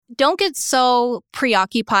don't get so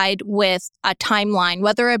preoccupied with a timeline,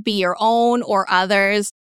 whether it be your own or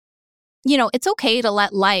others. You know, it's okay to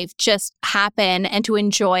let life just happen and to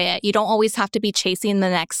enjoy it. You don't always have to be chasing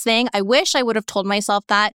the next thing. I wish I would have told myself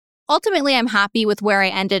that. Ultimately, I'm happy with where I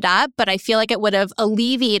ended up, but I feel like it would have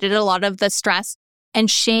alleviated a lot of the stress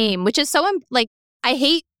and shame, which is so, like, I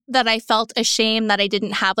hate that I felt ashamed that I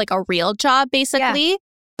didn't have like a real job, basically. Yeah.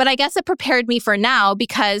 But I guess it prepared me for now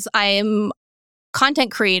because I'm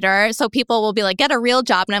content creator. So people will be like, get a real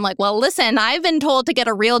job. And I'm like, well, listen, I've been told to get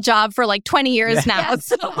a real job for like 20 years now.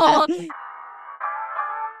 So. 1,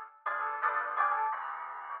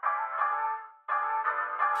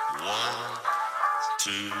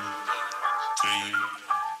 2, 3,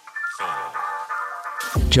 4.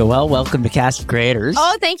 Joëlle, welcome to Cast of Creators.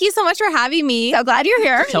 Oh, thank you so much for having me. So glad you're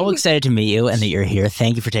here. So excited to meet you and that you're here.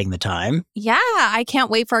 Thank you for taking the time. Yeah, I can't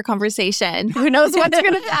wait for a conversation. Who knows what's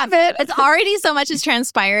going to happen? It's already so much has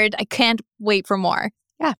transpired. I can't wait for more.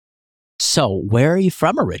 Yeah. So where are you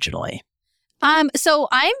from originally? So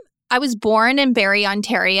I was born in Barrie,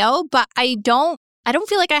 Ontario, but I don't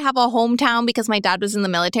feel like I have a hometown because my dad was in the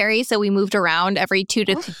military. So we moved around every 2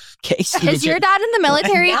 to 3. Is your dad in the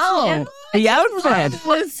military? No. The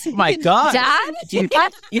outfit. My God. Dad? Yeah.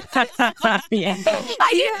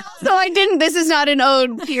 So I didn't. This is not an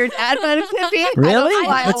ode to your dad, but it could be. Really?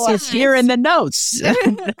 It's here in the notes.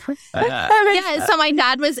 Yeah, so my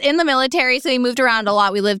dad was in the military, so he moved around a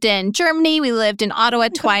lot. We lived in Germany. We lived in Ottawa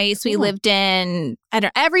twice. We lived in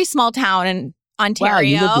every small town in Ontario. Wow,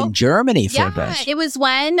 you lived in Germany for a bit. It was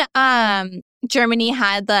when Germany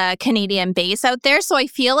had the Canadian base out there. So I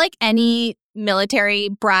feel like any military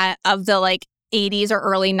brat of the like 80s or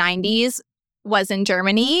early 90s was in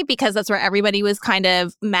Germany because that's where everybody was kind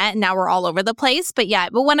of met. And now we're all over the place. But yeah,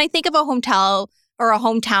 but when I think of a hotel or a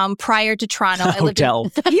hometown prior to Toronto, I lived in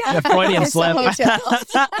Freudian slip.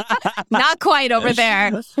 Not quite over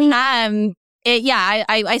there. I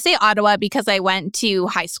say Ottawa because I went to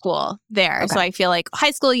high school there. Okay. So I feel like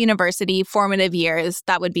high school, university, formative years,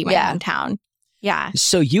 that would be my hometown. Yeah.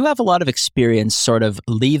 So you have a lot of experience sort of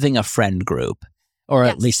leaving a friend group, or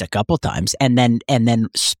at least a couple times, and then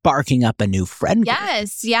sparking up a new friend group.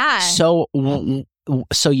 Yes, yeah. So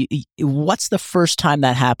what's the first time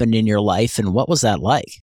that happened in your life, and what was that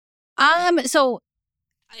like? So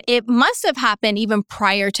it must have happened even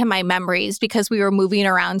prior to my memories because we were moving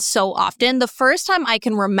around so often. The first time I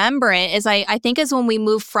can remember it is I think is when we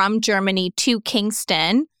moved from Germany to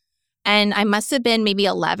Kingston. And I must have been maybe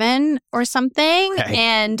 11 or something. Okay.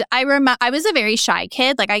 And I remember I was a very shy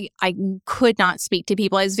kid. Like I could not speak to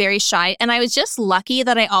people. I was very shy. And I was just lucky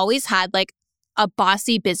that I always had like a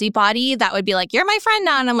bossy busybody that would be like, you're my friend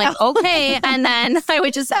now. And I'm like, okay. And then I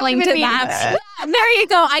would just cling to that. There you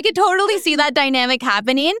go. I could totally see that dynamic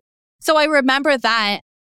happening. So I remember that.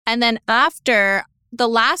 And then after, the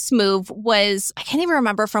last move was, I can't even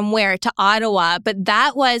remember from where, to Ottawa, but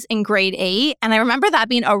that was in grade 8. And I remember that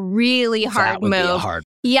being a really hard move.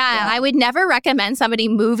 Yeah, I would never recommend somebody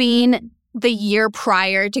moving the year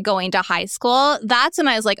prior to going to high school. That's when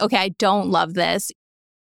I was like, okay, I don't love this.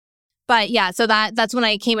 But yeah, so that's when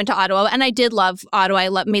I came into Ottawa. And I did love Ottawa.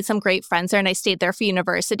 I made some great friends there and I stayed there for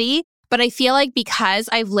university. But I feel like because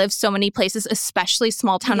I've lived so many places, especially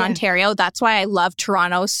small town Ontario, that's why I love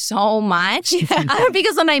Toronto so much.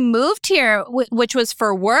 Because when I moved here, which was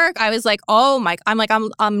for work, I was like,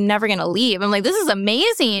 I'm never going to leave. I'm like, this is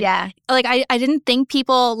amazing. Yeah. Like, I didn't think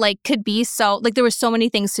people like could be so, like there were so many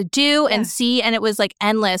things to do and see, and it was like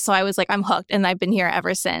endless. So I was like, I'm hooked, and I've been here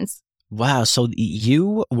ever since. Wow. So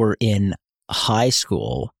you were in high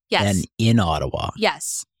school and in Ottawa.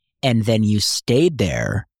 Yes. And then you stayed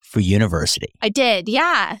there for university. I did,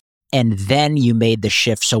 yeah. And then you made the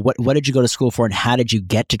shift. So what did you go to school for, and how did you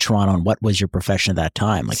get to Toronto, and what was your profession at that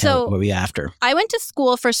time? Like, what were you after? I went to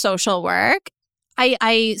school for social work.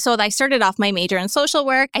 I started off my major in social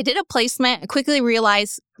work. I did a placement. I quickly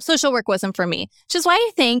realized social work wasn't for me, which is why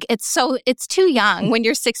I think it's too young when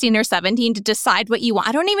you're 16 or 17 to decide what you want.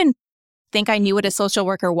 I don't even think I knew what a social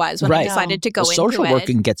worker was when I decided to go into it. Social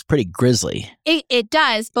working gets pretty grisly. It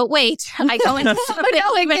does, but wait, I go into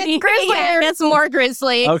it's more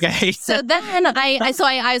grisly. Okay. So then I was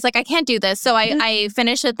like, I can't do this. So I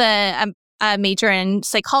finished with a major in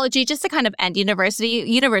psychology just to kind of end university.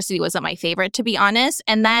 University wasn't my favorite, to be honest.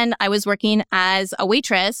 And then I was working as a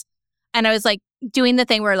waitress, and I was like, doing the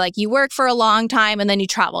thing where like you work for a long time and then you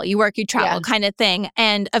travel, you work, you travel kind of thing.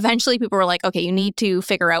 And eventually people were like, okay, you need to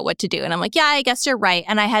figure out what to do. And I'm like, yeah, I guess you're right.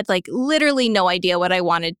 And I had like literally no idea what I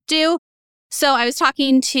wanted to do. So I was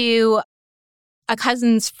talking to a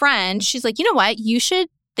cousin's friend. She's like, you know what? You should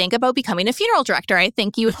think about becoming a funeral director. I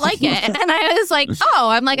think you would like it. And I was like,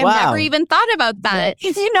 I've Wow. never even thought about that.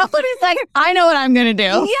 You know what it's like? I know what I'm going to do.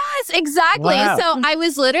 Yes, exactly. Wow. So I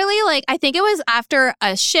was literally like, I think it was after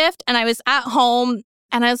a shift and I was at home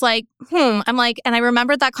and I was like, I'm like, and I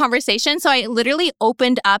remembered that conversation. So I literally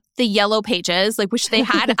opened up the yellow pages, like which they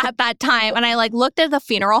had at that time. And I like looked at the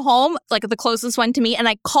funeral home, like the closest one to me. And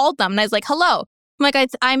I called them and I was like, hello. I'm like,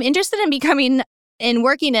 I'm interested in becoming and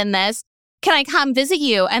working in this. Can I come visit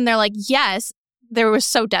you? And they're like, yes. They were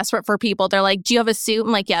so desperate for people. They're like, do you have a suit?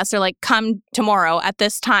 I'm like, yes. They're like, come tomorrow at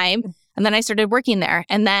this time. And then I started working there.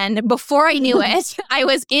 And then before I knew it, I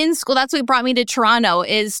was in school. That's what brought me to Toronto,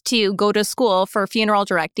 is to go to school for funeral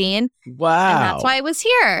directing. Wow. And that's why I was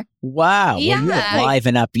here. Wow. Yeah. Well, you'd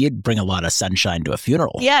liven up. You'd bring a lot of sunshine to a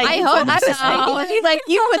funeral. Yeah, I hope I was so. thinking, like,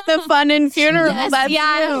 you put the fun in funeral. Yes, That's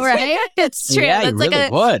yeah, you, right? It's true. Yeah, you It's like really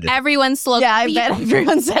would. everyone's slogan. Yeah, I bet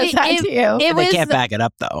everyone says that to you. It They was can't back it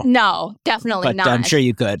up, though. no, definitely But not. I'm sure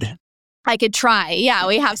you could. I could try. Yeah,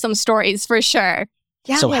 we have some stories for sure.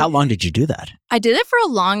 Yeah, So like- how long did you do that? I did it for a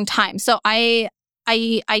long time. So I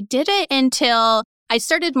did it until I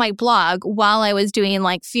started my blog while I was doing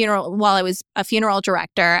while I was a funeral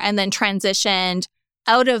director, and then transitioned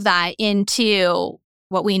out of that into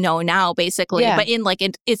what we know now, basically, Yeah. but in like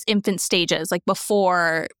its infant stages, like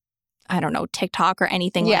before, I don't know, TikTok or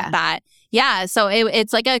anything Yeah. like that. Yeah. So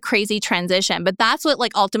it's like a crazy transition, but that's what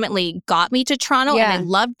like ultimately got me to Toronto. Yeah. And I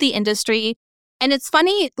loved the industry. And it's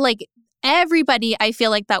funny, like everybody I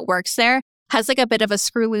feel like that works there has like a bit of a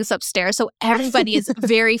screw loose upstairs. So everybody is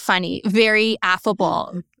very funny, very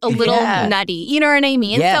affable, a little Yeah. nutty. You know what I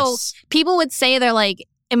mean? Yes. So people would say they're like,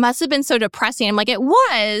 it must have been so depressing. I'm like, it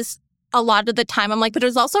was a lot of the time. I'm like, but it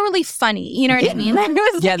was also really funny. You know what I mean? It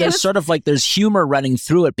was Yeah, like- it there's was- sort of like there's humor running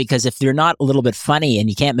through it, because if you're not a little bit funny and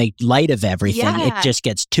you can't make light of everything, Yeah. it just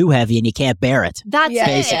gets too heavy and you can't bear it. that's Yeah,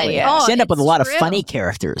 it. Basically, yeah. you end up with a it's lot of true. funny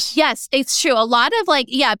characters. Yes, it's true. A lot of like,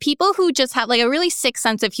 people who just have like a really sick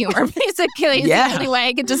sense of humor, basically, is Yeah. the only way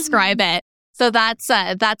I could describe it. So that's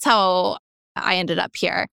how I ended up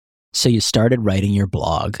here. So you started writing your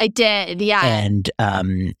blog, I did, yeah. and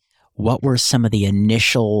what were some of the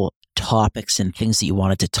initial topics and things that you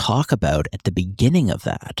wanted to talk about at the beginning of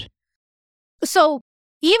that? So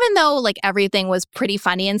even though like everything was pretty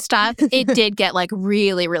funny and stuff, it did get like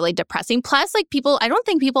really, really depressing. Plus, like I don't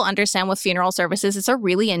think people understand with funeral services, it's a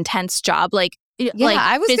really intense job. Like, Yeah, like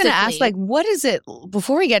I was going to ask, physically. like, what is it,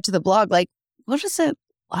 before we get to the blog, like, what is it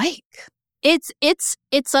like?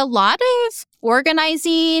 It's a lot of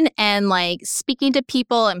organizing and like speaking to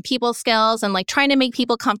people and people skills and like trying to make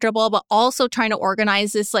people comfortable, but also trying to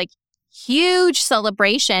organize this like huge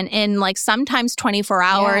celebration in like sometimes 24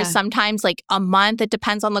 hours, Yeah. sometimes like a month. It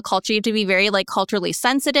depends on the culture. You have to be very like culturally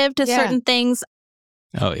sensitive to Yeah. certain things.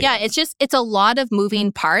 Oh, Yeah, it's a lot of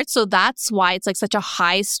moving parts. So that's why it's like such a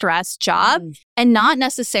high stress job, and not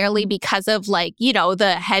necessarily because of like,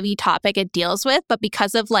 the heavy topic it deals with, but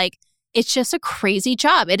because of like, it's just a crazy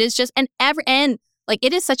job. It is just, and like,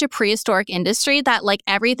 it is such a prehistoric industry that like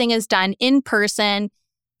everything is done in person,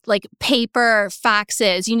 like paper,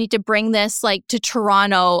 faxes. You need to bring this like to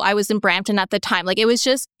Toronto. I was in Brampton at the time. Like, it was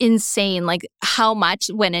just insane, like how much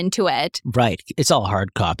went into it. Right. It's all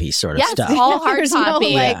hard copy sort of Yes, stuff. all hard There's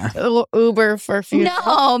copy. no, like, Uber for funeral.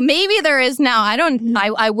 No, maybe there is now. I don't.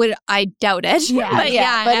 I doubt it. Yeah, but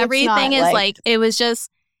yeah, but it's everything not is like- like it was just.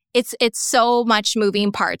 It's so much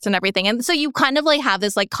moving parts and everything, and so you kind of like have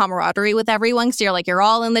this like camaraderie with everyone because you're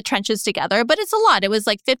all in the trenches together. But it's a lot. It was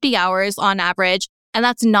like 50 hours on average, and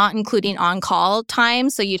that's not including on call time.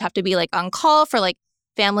 So you'd have to be like on call for like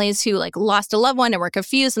families who like lost a loved one and were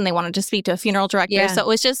confused and they wanted to speak to a funeral director. Yeah. So it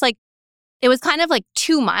was just like. It was kind of like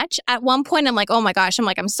too much. At one point, I'm like, oh my gosh,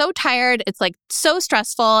 I'm so tired. It's like so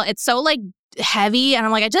stressful. It's so like heavy. And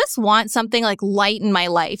I'm like, I just want something like light in my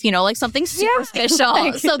life, like something superficial.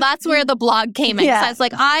 Like- So that's where the blog came in. Yeah. So I was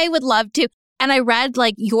like, I would love to. And I read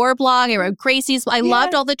like your blog, I read Gracie's. I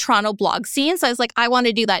loved all the Toronto blog scenes. So I was like, I want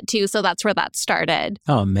to do that too. So that's where that started.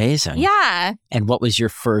 Oh, amazing. Yeah. And what was your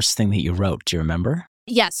first thing that you wrote? Do you remember?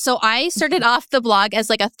 Yes. So I started off the blog as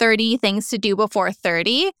like a 30 things to do before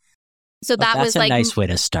 30. So that That's was a like nice way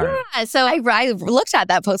to start. Yeah, so I looked at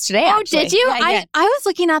that post today. Oh, actually. did you? Yeah, I was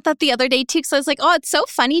looking at that the other day too. So I was like, oh, it's so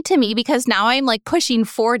funny to me because now I'm like pushing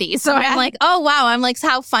 40. So Yeah. I'm like, oh, wow. I'm like,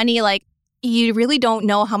 how funny. Like, you really don't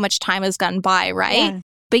know how much time has gone by, right? Yeah.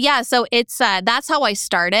 But yeah, so it's that's how I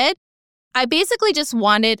started. I basically just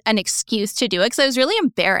wanted an excuse to do it because I was really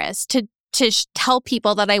embarrassed to tell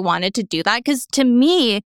people that I wanted to do that. Because to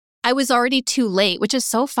me, I was already too late, which is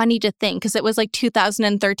so funny to think because it was like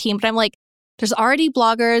 2013. But I'm like, there's already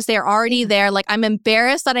bloggers. They're already there. Like, I'm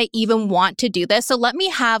embarrassed that I even want to do this. So let me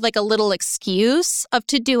have like a little excuse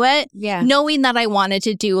to do it, knowing that I wanted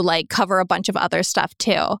to do like cover a bunch of other stuff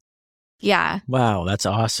too. Yeah. Wow, that's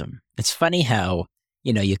awesome. It's funny how,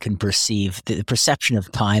 you can perceive, the perception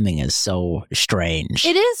of timing is so strange.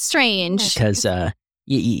 It is strange. Because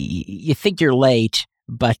you think you're late,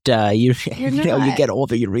 but you get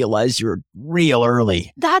older, you realize you're real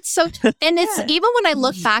early. That's so, and it's even when I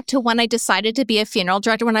look back to when I decided to be a funeral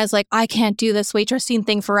director, when I was like, I can't do this waitressing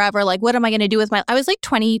thing forever. Like, what am I going to do with I was like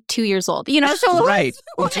 22 years old, so right.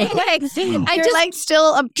 You're like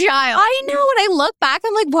still a child. I know. When I look back,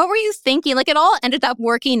 I'm like, what were you thinking? Like, it all ended up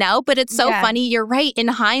working out, but it's so funny. You're right. In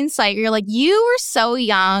hindsight, you're like, you were so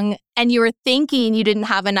young and you were thinking you didn't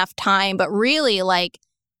have enough time, but really like,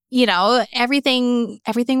 everything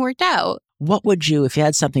worked out. What would you, if you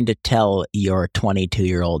had something to tell your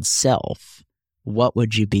 22-year-old self, what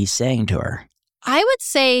would you be saying to her? I would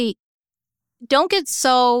say, don't get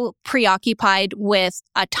so preoccupied with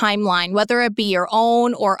a timeline, whether it be your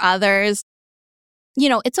own or others.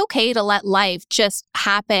 It's okay to let life just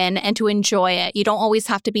happen and to enjoy it. You don't always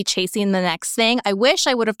have to be chasing the next thing. I wish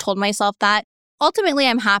I would have told myself that. Ultimately,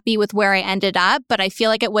 I'm happy with where I ended up, but I feel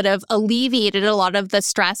like it would have alleviated a lot of the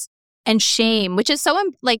stress and shame, which is so,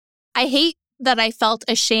 I hate that I felt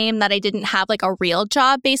ashamed that I didn't have like a real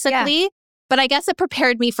job, basically. Yeah. But I guess it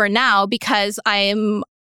prepared me for now because I'm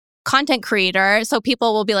content creator. So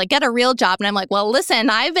people will be like, get a real job. And I'm like, well, listen,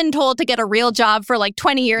 I've been told to get a real job for like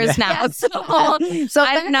 20 years now. So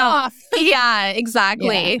I don't know. Yeah,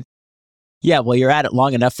 exactly. Yeah, well, you're at it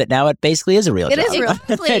long enough that now it basically is a real job. It is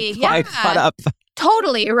exactly. Yeah. Caught up.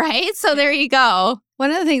 Totally, right? So there you go. One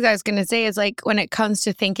of the things I was going to say is like when it comes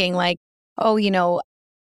to thinking like, oh,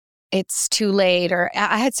 it's too late. Or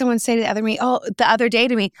I had someone say the other day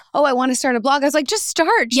to me, oh, I want to start a blog. I was like, just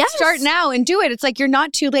start. Just start now and do it. It's like, you're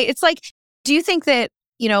not too late. It's like, do you think that,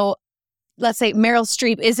 let's say Meryl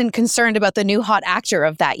Streep isn't concerned about the new hot actor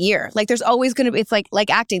of that year? Like there's always going to be, it's like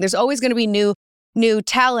acting. There's always going to be new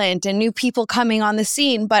talent and new people coming on the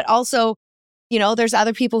scene, but also, there's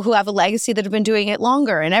other people who have a legacy that have been doing it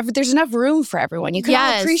longer, and there's enough room for everyone. You can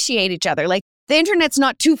all appreciate each other. Like the internet's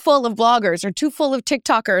not too full of bloggers or too full of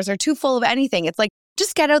TikTokers or too full of anything. It's like,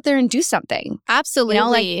 just get out there and do something.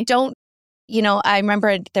 Absolutely. Don't, I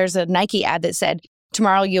remember there's a Nike ad that said,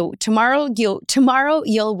 tomorrow you'll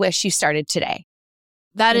wish you started today.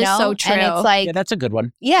 That is so true. And it's like, that's a good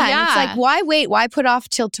one. Yeah. And it's like, why wait? Why put off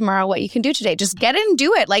till tomorrow what you can do today? Just get in and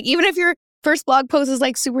do it. Like, even if your first blog post is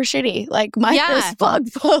like super shitty, like my first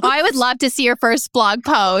blog post. I would love to see your first blog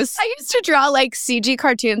post. I used to draw like CG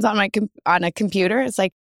cartoons on on a computer. It's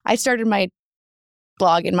like, I started my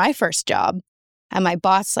blog in my first job, and my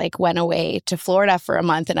boss like went away to Florida for a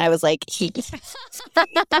month, and I was like, and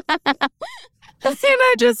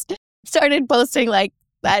I just started posting like,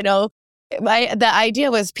 the idea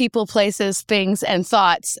was people, places, things, and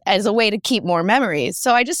thoughts as a way to keep more memories.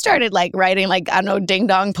 So I just started like writing like, I don't know, ding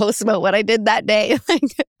dong posts about what I did that day.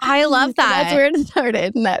 I love that. That's where it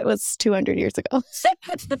started. And that was 200 years ago.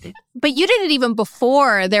 But you did it even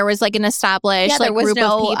before there was like an established group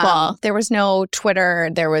of people. There was no Twitter.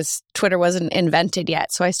 Twitter wasn't invented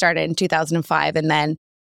yet. So I started in 2005, and then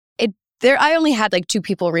I only had like 2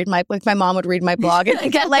 people read my mom would read my blog and I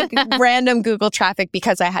get like random Google traffic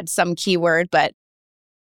because I had some keyword, but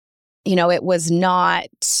it was not,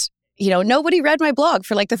 nobody read my blog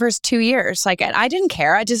for like the first 2 years. Like, and I didn't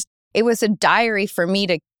care. It was a diary for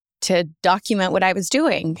me to document what I was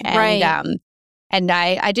doing. And, right. And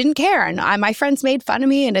I didn't care. And my friends made fun of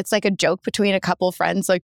me, and it's like a joke between a couple friends.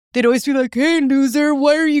 Like, they'd always be like, hey, loser,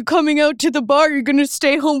 why are you coming out to the bar? You're going to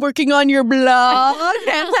stay home working on your blog?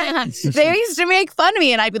 And they used to make fun of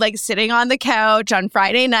me. And I'd be like sitting on the couch on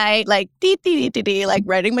Friday night, like, like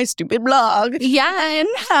writing my stupid blog. Yeah.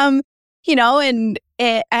 And,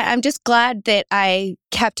 I'm just glad that I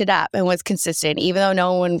kept it up and was consistent, even though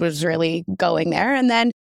no one was really going there. And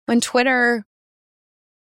then when Twitter,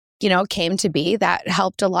 came to be, that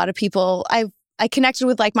helped a lot of people. I connected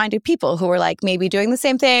with like-minded people who were like maybe doing the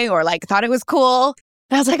same thing or like thought it was cool.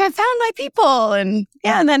 And I was like, I found my people. And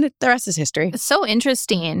and then the rest is history. It's so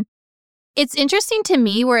interesting. It's interesting to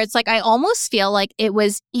me where it's like, I almost feel like it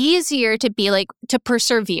was easier to be like, to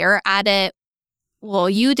persevere at it. Well,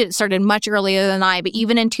 you started much earlier than I, but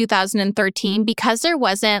even in 2013, because there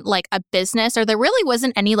wasn't like a business, or there really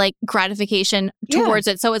wasn't any like gratification towards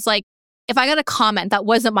it. So it's like, if I got a comment that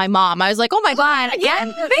wasn't my mom, I was like, oh my God,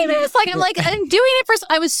 again, famous. Like, I'm doing it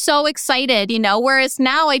I was so excited, whereas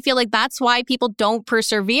now I feel like that's why people don't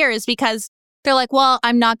persevere, is because they're like, well,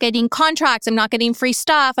 I'm not getting contracts. I'm not getting free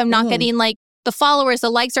stuff. I'm not getting like the followers, the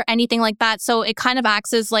likes, or anything like that. So it kind of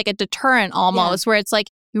acts as like a deterrent almost, where it's like,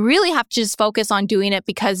 you really have to just focus on doing it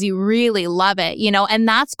because you really love it, and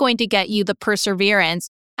that's going to get you the perseverance.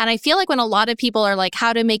 And I feel like when a lot of people are like,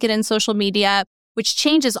 how to make it in social media, which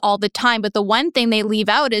changes all the time, but the one thing they leave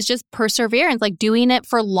out is just perseverance, like doing it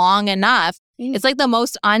for long enough. It's like the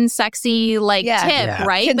most unsexy tip,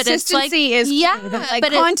 right? Consistency is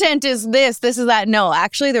but content is this is that. No,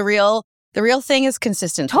 actually the real thing is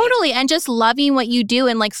consistency. Totally. And just loving what you do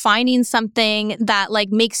and like finding something that like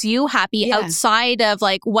makes you happy outside of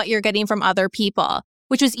like what you're getting from other people,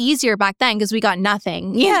 which was easier back then because we got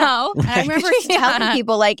nothing, you know? And I remember telling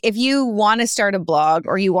people, like, if you want to start a blog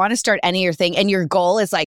or you want to start any of your thing and your goal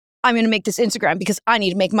is like, I'm going to make this Instagram because I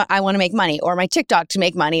need to make I want to make money, or my TikTok to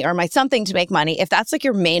make money, or my something to make money. If that's like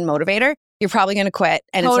your main motivator, you're probably going to quit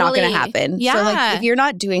and it's not going to happen. Yeah. So like if you're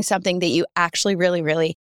not doing something that you actually really,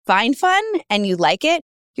 really find fun and you like it,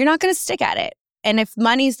 you're not going to stick at it. And if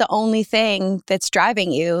money's the only thing that's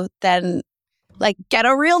driving you, then like get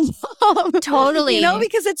a real job. Totally.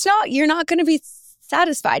 Because you're not going to be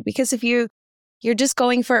satisfied, because if you're just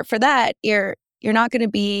going for that, you're not going to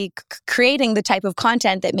be creating the type of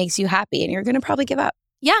content that makes you happy, and you're going to probably give up.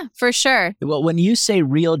 Yeah, for sure. Well, when you say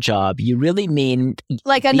real job, you really mean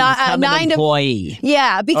like a 9 to employee.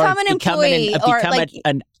 Yeah, become an employee,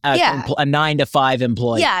 a 9 to 5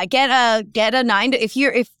 employee. Yeah, get a 9 to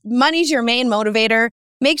if money's your main motivator,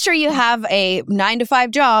 make sure you have a 9 to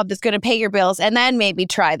 5 job that's going to pay your bills, and then maybe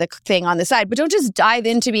try the thing on the side. But don't just dive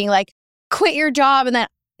into being like, quit your job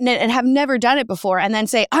and have never done it before, and then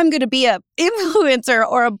say, I'm going to be a influencer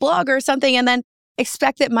or a blogger or something, and then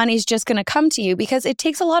expect that money's just going to come to you, because it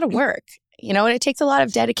takes a lot of work, and it takes a lot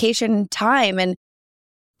of dedication, time, and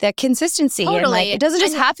that consistency. Totally. And like, it doesn't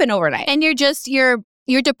just happen overnight. And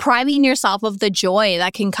you're depriving yourself of the joy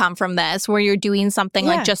that can come from this, where you're doing something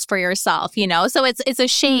like just for yourself, So it's a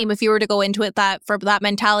shame if you were to go into it for that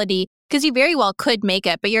mentality, because you very well could make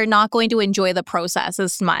it, but you're not going to enjoy the process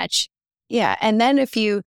as much. Yeah. And then if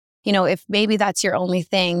if maybe that's your only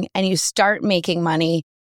thing and you start making money,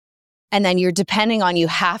 and then you're depending on, you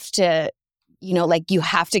have to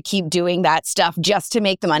keep doing that stuff just to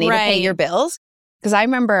make the money to pay your bills. Because I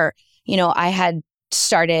remember, I had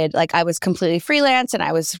started, like, I was completely freelance and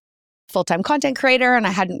I was full-time content creator, and I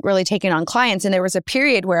hadn't really taken on clients. And there was a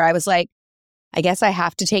period where I was like, I guess I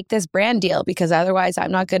have to take this brand deal, because otherwise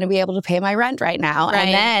I'm not going to be able to pay my rent right now. Right.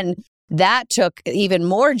 And then that took even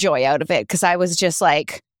more joy out of it, because I was just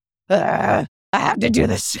like, I have to do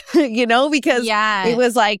this, because it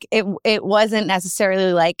was like, it wasn't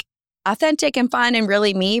necessarily like authentic and fun and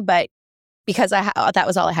really me, but because that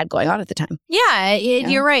was all I had going on at the time. Yeah,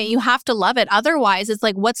 you're right. You have to love it. Otherwise, it's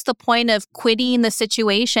like, what's the point of quitting the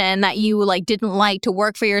situation that you like didn't like to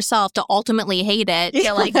work for yourself, to ultimately hate it,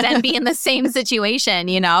 to like then be in the same situation,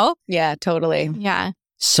 Yeah, totally. Yeah.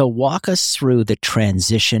 So walk us through the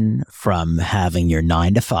transition from having your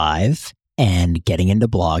 9 to 5 and getting into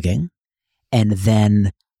blogging, and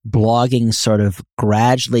then blogging sort of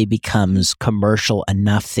gradually becomes commercial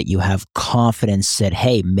enough that you have confidence that,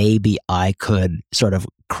 hey, maybe I could sort of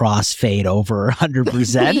crossfade over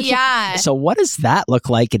 100%. Yeah. So what does that look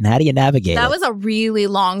like, and how do you navigate That it? was a really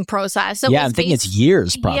long process. I'm thinking it's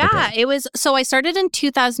years probably. Yeah, it was. So I started in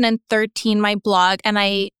 2013, my blog, and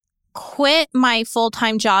I quit my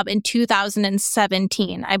full-time job in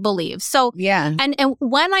 2017, I believe. So yeah. And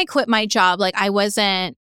when I quit my job, like it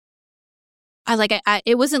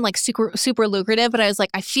wasn't like super lucrative, but I was like,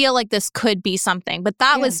 I feel like this could be something, but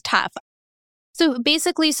that was tough. So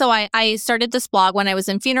basically, I started this blog when I was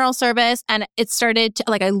in funeral service, and it started to,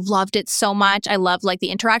 like, I loved it so much. I loved like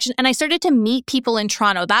the interaction, and I started to meet people in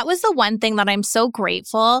Toronto. That was the one thing that I'm so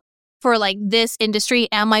grateful for, like this industry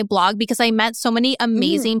and my blog, because I met so many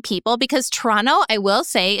amazing people. Because Toronto, I will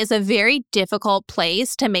say, is a very difficult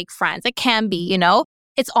place to make friends. It can be,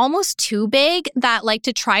 It's almost too big that, like,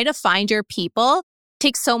 to try to find your people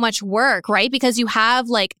takes so much work, right? Because you have,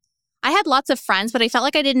 like, I had lots of friends, but I felt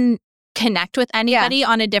like I didn't connect with anybody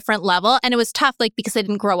on a different level. And it was tough, like, because I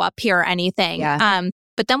didn't grow up here or anything. Yeah.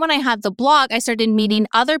 But then when I had the blog, I started meeting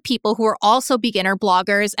other people who were also beginner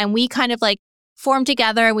bloggers, and we kind of like formed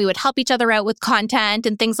together, and we would help each other out with content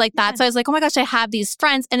and things like that. So I was like, oh my gosh, I have these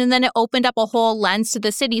friends. And then it opened up a whole lens to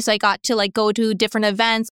the city. So I got to like go to different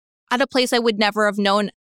events at a place I would never have known.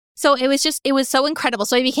 So it was so incredible.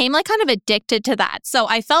 So I became like kind of addicted to that. So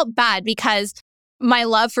I felt bad because my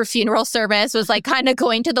love for funeral service was like kind of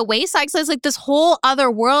going to the wayside. So I was like, this whole other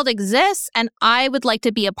world exists, and I would like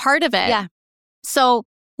to be a part of it. Yeah. So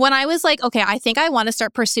when I was like, okay, I think I want to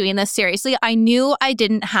start pursuing this seriously, I knew I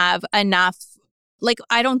didn't have enough like,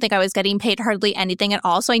 I don't think I was getting paid hardly anything at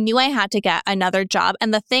all. So I knew I had to get another job.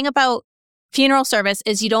 And the thing about funeral service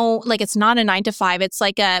is you don't, like, it's not a 9 to 5. It's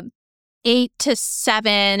like a 8 to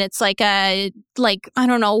 7. It's like I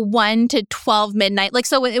don't know, 1 to 12 midnight. Like,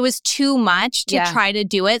 so it was too much to try to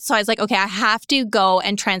do it. So I was like, okay, I have to go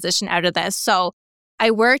and transition out of this. So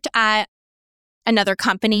I worked at another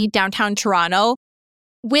company downtown Toronto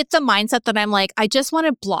with the mindset that I'm like, I just want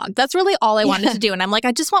to blog. That's really all I wanted to do. And I'm like,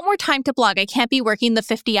 I just want more time to blog. I can't be working the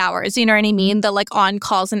 50 hours, you know what I mean? The like on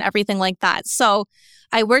calls and everything like that. So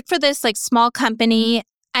I worked for this like small company.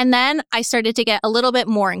 And then I started to get a little bit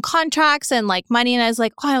more in contracts and like money. And I was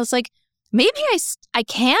like, maybe I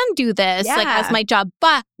can do this like as my job.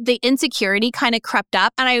 But the insecurity kind of crept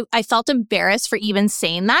up. And I felt embarrassed for even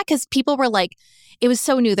saying that because people were like, it was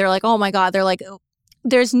so new. They're like, oh my God. They're like,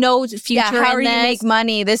 there's no future how in do you this. make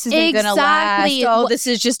money? This isn't going to last. Oh, this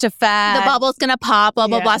is just a fad. The bubble's going to pop, blah,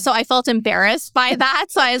 blah, blah. So I felt embarrassed by that.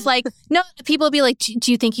 So I was like, no, people would be like,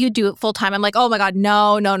 do you think you do it full time? I'm like, oh my God,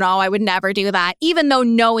 no, I would never do that. Even though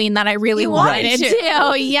knowing that I really wanted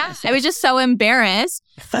to. Yeah, I was just so embarrassed.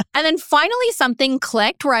 And then finally something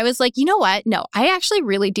clicked where I was like, you know what? No, I actually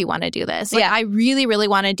really do want to do this. Like, I really, really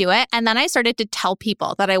want to do it. And then I started to tell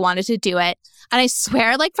people that I wanted to do it. And I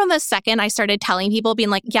swear, like from the second I started telling people, being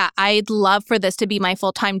like, yeah, I'd love for this to be my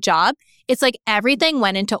full-time job. It's like everything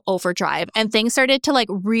went into overdrive and things started to like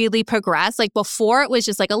really progress. Like before it was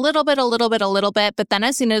just like a little bit. But then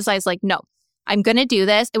as soon as I was like, no, I'm going to do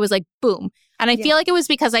this, it was like, boom. And I feel like it was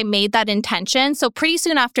because I made that intention. So pretty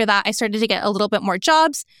soon after that, I started to get a little bit more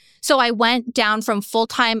jobs. So I went down from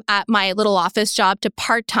full-time at my little office job to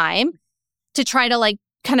part-time to try to like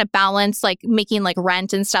kind of balance like making like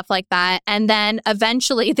rent and stuff like that. And then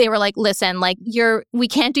eventually they were like, listen, like we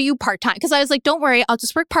can't do you part-time. Because I was like, don't worry, I'll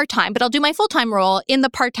just work part-time, but I'll do my full-time role in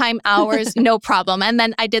the part-time hours, no problem. And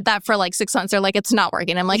then I did that for like 6 months. They're like, it's not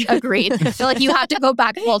working. I'm like, agreed. They're like, you have to go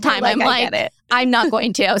back full-time. I'm like, I'm not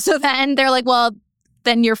going to. So then they're like, well,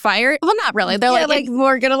 then you're fired. Well, not really. They're like,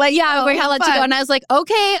 we're going to let you go. We're going to let you go. And I was like,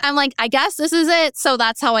 okay. I'm like, I guess this is it. So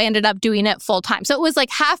that's how I ended up doing it full time. So it was like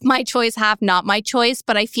half my choice, half not my choice.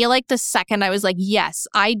 But I feel like the second I was like, yes,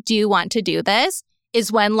 I do want to do this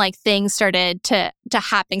is when like things started to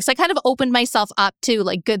happen. So I kind of opened myself up to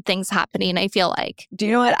like good things happening, I feel like. Do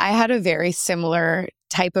you know what? I had a very similar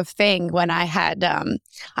type of thing when I had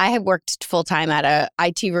worked full time at a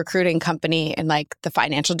IT recruiting company in like the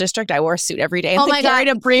financial district. I wore a suit every day. Oh my God, carried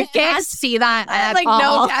a briefcase. I see that. I had like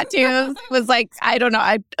no tattoos. It was like, I don't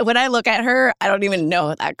know. When I look at her, I don't even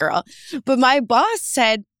know that girl. But my boss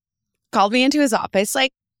called me into his office,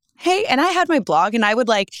 like, hey, and I had my blog, and I would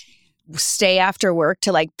like stay after work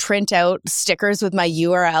to like print out stickers with my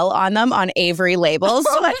URL on them on Avery labels.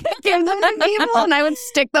 So I give them to people and I would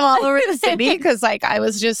stick them all over the city because like I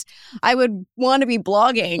would want to be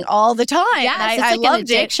blogging all the time. Yeah, I like loved an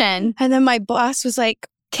addiction. It. And then my boss was like,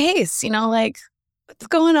 Case, like, what's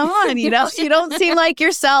going on? You don't seem like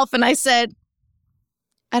yourself. And I said,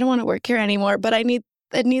 I don't want to work here anymore, but I need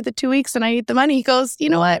the 2 weeks and I need the money. He goes, you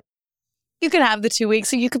know what? You can have the 2 weeks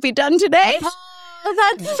so you could be done today.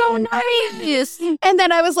 Oh, that's so nice. And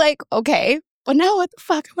then I was like, okay, well, now what the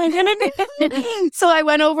fuck am I going to do? So I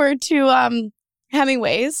went over to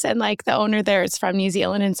Hemingway's, and like the owner there is from New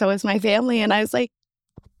Zealand, and so is my family. And I was like,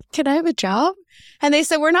 can I have a job? And they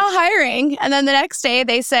said, we're not hiring. And then the next day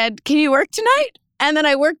they said, can you work tonight? And then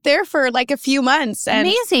I worked there for like a few months. And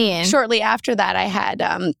amazing. Shortly after that, I had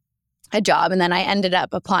a job, and then I ended up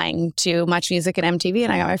applying to Much Music and MTV,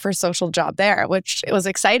 and I got my first social job there, which it was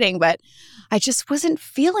exciting, but I just wasn't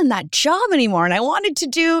feeling that job anymore. And I wanted to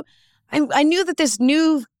do, I knew that this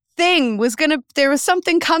new thing there was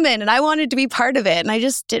something coming, and I wanted to be part of it. And I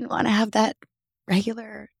just didn't want to have that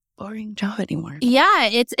regular boring job anymore. Yeah,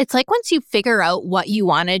 it's like once you figure out what you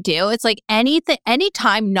want to do, it's like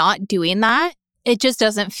anytime not doing that, it just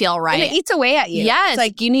doesn't feel right. And it eats away at you. Yes. It's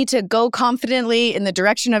like you need to go confidently in the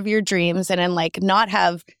direction of your dreams and then like not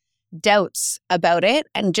have doubts about it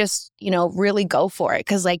and just, really go for it.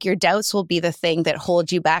 Because like your doubts will be the thing that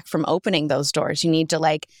holds you back from opening those doors. You need to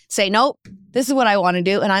like say, nope, this is what I want to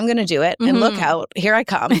do and I'm going to do it. And look out, here I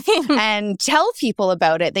come. And tell people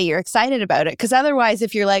about it, that you're excited about it. Because otherwise,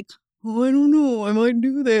 if you're like, oh, I don't know, I might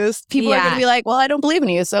do this, people are going to be like, well, I don't believe in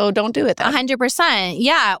you, so don't do it then. 100%.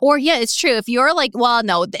 Yeah. Or it's true. If you're like, well,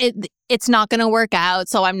 no, it's not going to work out,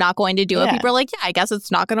 so I'm not going to do it. People are like, yeah, I guess it's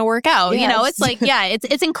not going to work out. Yes. It's like,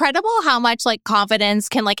 it's incredible how much like confidence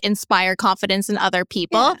can like inspire confidence in other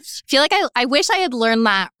people. Yes. I feel like I wish I had learned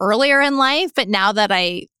that earlier in life, but now that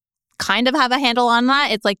I kind of have a handle on that,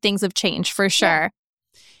 it's like things have changed for sure.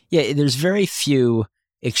 Yeah, there's very few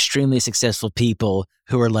extremely successful people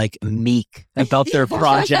who are like meek about their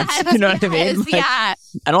projects. You know what I mean? Like, yeah.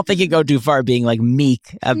 I don't think you go too far being like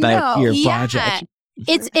meek about your project.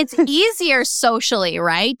 It's easier socially,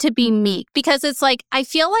 right, to be meek because it's like, I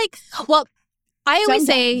feel like, well, I always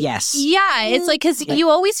say, yes. Yeah, it's like, because you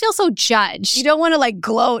always feel so judged. You don't want to like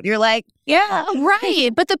gloat. You're like, yeah. Right.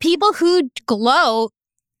 But the people who gloat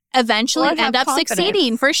eventually end up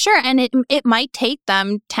succeeding for sure. And it might take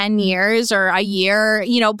them 10 years or a year,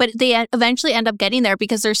 but they eventually end up getting there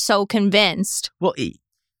because they're so convinced. Well,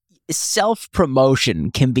 self-promotion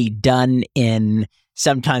can be done in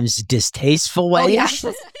sometimes distasteful ways.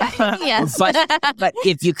 Yes. But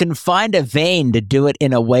if you can find a vein to do it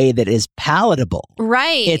in a way that is palatable,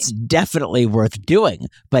 right, it's definitely worth doing.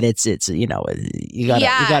 But it's you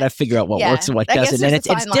gotta figure out what works and what doesn't, and it's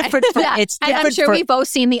different for it's different. And I'm sure we've both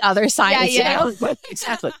seen the other side.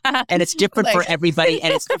 Exactly, and it's different for everybody,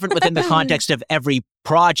 and it's different within the context of every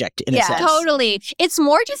project in a sense. Totally. It's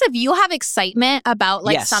more just if you have excitement about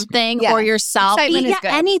like something or yourself, excitement is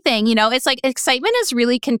good. Anything, it's like excitement is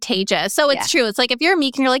really contagious. So it's true. It's like if you're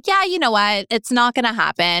meek and you're like, yeah, you know what? It's not going to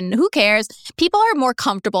happen. Who cares? People are more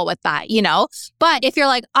comfortable with that, But if you're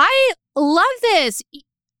like, I love this.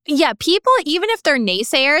 Yeah, people, even if they're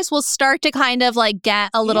naysayers, will start to kind of like get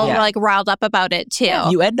a little like riled up about it too.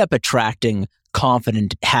 You end up attracting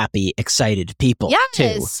confident, happy, excited people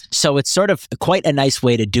too. So it's sort of quite a nice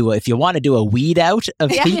way to do it. If you want to do a weed out of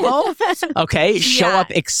people, show up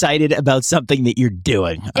excited about something that you're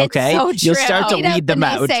doing. Okay, so you'll start to weed them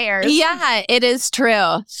out. Yeah, it is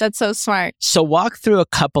true. That's so smart. So walk through a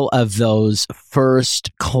couple of those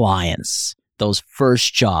first clients. Those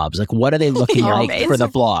first jobs, like what are they looking like for the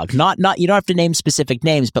blog? Not you don't have to name specific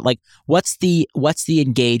names, but like what's the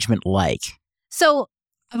engagement like? So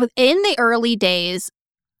in the early days,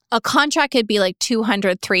 a contract could be like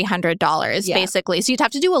 $200, $300 basically. So you'd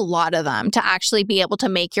have to do a lot of them to actually be able to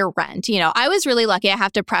make your rent. I was really lucky. I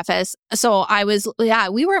have to preface. So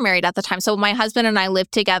we were married at the time. So my husband and I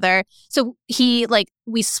lived together. So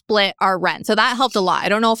we split our rent. So that helped a lot. I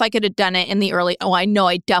don't know if I could have done it in the early, I know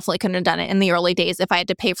I definitely couldn't have done it in the early days if I had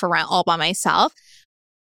to pay for rent all by myself.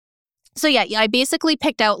 So I basically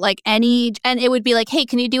picked out like and it would be like, hey,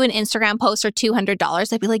 can you do an Instagram post for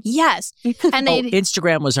 $200? I'd be like, yes. And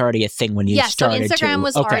Instagram was already a thing when you started. So Instagram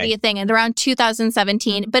was already a thing and around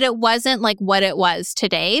 2017, but it wasn't like what it was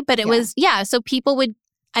today. But it was, so people would,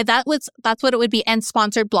 that's what it would be, and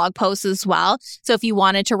sponsored blog posts as well. So if you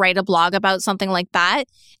wanted to write a blog about something like that,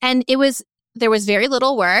 and there was very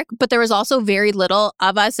little work, but there was also very little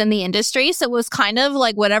of us in the industry. So it was kind of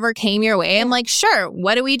like whatever came your way. I'm like, sure,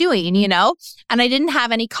 what are we doing, And I didn't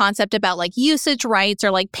have any concept about like usage rights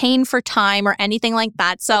or like paying for time or anything like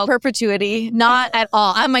that. So perpetuity. Not at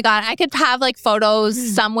all. Oh my God. I could have like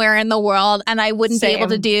photos somewhere in the world and I wouldn't be able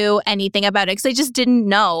to do anything about it because I just didn't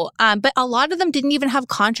know. But a lot of them didn't even have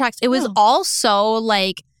contracts. It was all so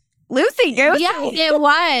like, loosey-goosey. Yeah, it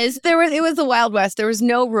was. It was the Wild West. There was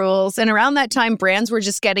no rules. And around that time, brands were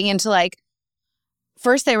just getting into like,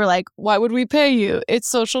 first they were like, why would we pay you? It's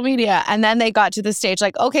social media. And then they got to the stage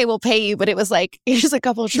like, okay, we'll pay you. But it was like, here's a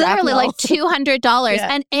couple of literally like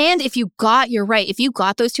 $200. And if you got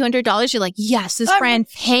those $200, you're like, yes, this brand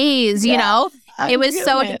pays, It was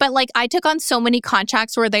but like I took on so many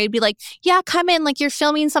contracts where they'd be like, yeah, come in, like you're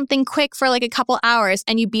filming something quick for like a couple hours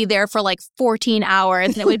and you'd be there for like 14 hours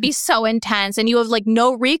and it would be so intense and you have like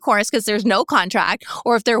no recourse because there's no contract,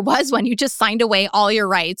 or if there was one, you just signed away all your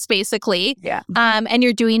rights basically. Yeah. And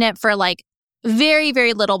you're doing it for like very,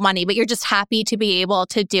 very little money, but you're just happy to be able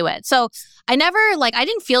to do it. So I never I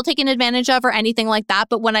didn't feel taken advantage of or anything like that.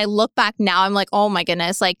 But when I look back now, I'm like, oh my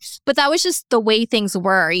goodness, but that was just the way things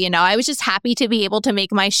were. I was just happy to be able to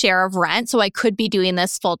make my share of rent so I could be doing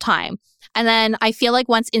this full time. And then I feel like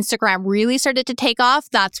once Instagram really started to take off,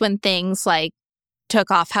 that's when things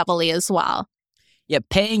took off heavily as well. Yeah,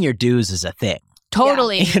 paying your dues is a thing.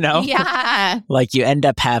 Totally. Yeah. Like you end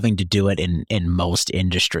up having to do it in most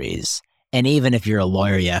industries. And even if you're a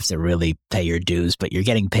lawyer, you have to really pay your dues, but you're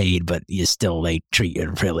getting paid, but you still treat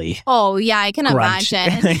you really. Oh, yeah, I can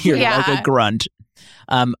imagine. You're like a grunt.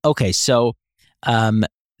 Okay, so the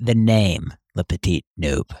name, Le Petit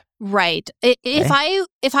Noob. Right. If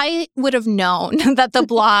I would have known that the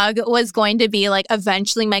blog was going to be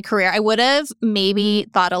eventually my career, I would have maybe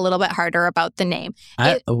thought a little bit harder about the name.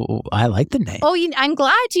 I like the name. Oh, I'm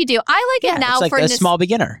glad you do. I like it now. It's like a small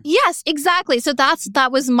beginner. Yes, exactly. So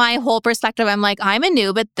that was my whole perspective. I'm like, I'm a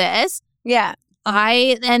noob at this. Yeah.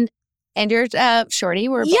 And you're shorty.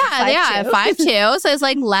 We're 5'2". So I was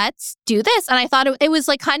like, let's do this. And I thought it was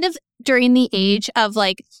kind of during the age of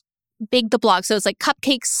big the blog. So it was like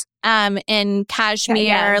cupcakes in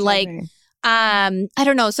cashmere, I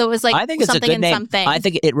don't know. So it was like I think it's something a good name. something. I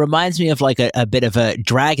think it reminds me of like a bit of a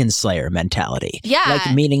Dragon Slayer mentality. Yeah.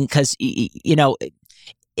 Like meaning because, you know,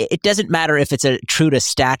 it doesn't matter if it's a true to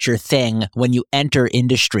stature thing. When you enter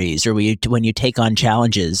industries or when you take on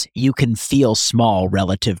challenges, you can feel small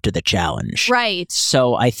relative to the challenge. Right.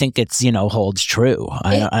 So I think it's, you know, holds true.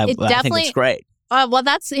 I think it's great. Well,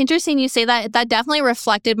 that's interesting you say that. That definitely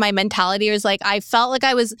reflected my mentality. It was like I felt like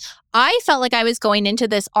I was going into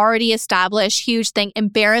this already established huge thing,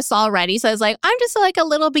 embarrassed already. So I was like, I'm just like a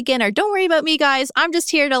little beginner. Don't worry about me, guys. I'm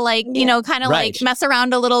just here to like, you know, kind of like mess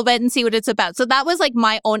around a little bit and see what it's about. So that was like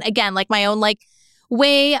my own like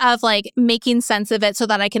way of like making sense of it so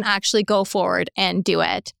that I can actually go forward and do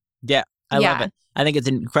it. Yeah, I love it. I think it's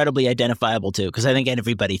incredibly identifiable too, because I think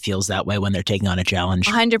everybody feels that way when they're taking on a challenge.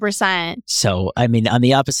 100%. So, I mean, on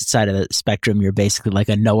the opposite side of the spectrum, you're basically like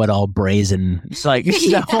a know-it-all brazen. It's like,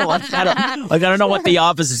 I don't know what the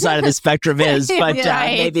opposite side of the spectrum is, but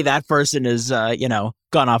maybe that person is, gone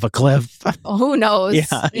off a cliff. Who knows?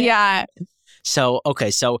 Yeah. So,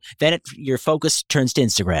 okay. So then your focus turns to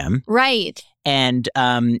Instagram. Right. And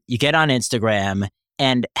you get on Instagram.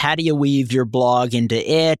 And how do you weave your blog into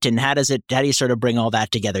it? And how do you sort of bring all that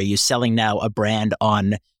together? Are you selling now a brand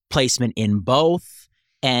on placement in both?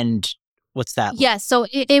 And what's that? Yes. So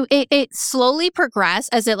it slowly progressed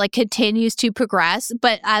as it like continues to progress.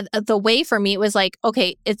 But the way for me, it was like,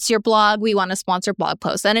 okay, it's your blog. We want to sponsor blog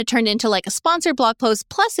posts. Then it turned into like a sponsored blog post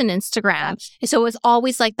plus an Instagram. So it was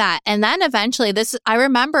always like that. And then eventually I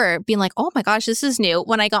remember being like, oh my gosh, this is new.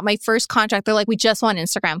 When I got my first contract, they're like, we just want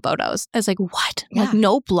Instagram photos. I was like, what? Yeah. Like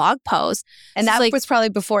no blog posts. And that was probably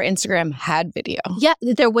before Instagram had video. Yeah.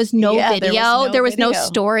 There was no video. There was no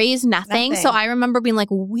stories, nothing. So I remember being like,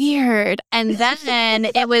 weird. And then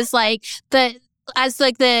it was like as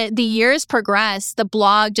the years progressed, the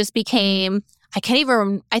blog just became, I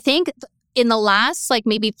think in the last like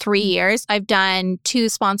maybe 3 years, I've done 2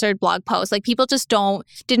 sponsored blog posts. Like people just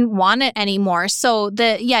didn't want it anymore. So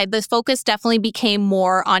the focus definitely became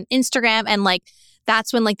more on Instagram. And like,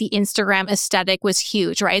 that's when like the Instagram aesthetic was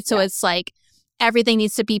huge, right? So it's like, everything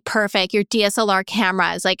needs to be perfect. Your DSLR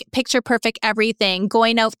cameras, like picture perfect everything,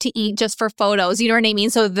 going out to eat just for photos. You know what I mean?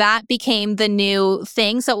 So that became the new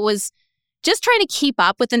thing. So it was just trying to keep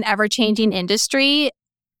up with an ever-changing industry.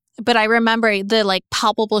 But I remember the like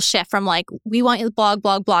palpable shift from like, we want you to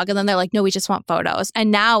blog. And then they're like, no, we just want photos. And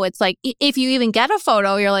now it's like, if you even get a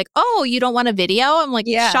photo, you're like, oh, you don't want a video? I'm like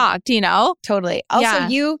shocked, you know? Totally.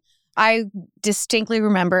 Also, I distinctly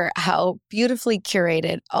remember how beautifully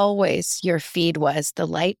curated always your feed was. The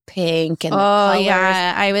light pink and the colors.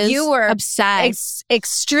 Yeah, you were obsessed.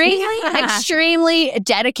 Extremely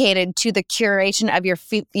dedicated to the curation of your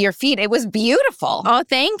feed. It was beautiful. Oh,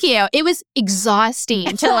 thank you. It was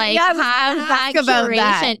exhausting to like have that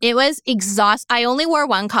curation. It was exhausting. I only wore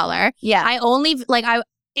one color. Yeah.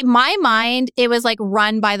 In my mind, it was like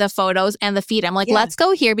run by the photos and the feed. I'm like, let's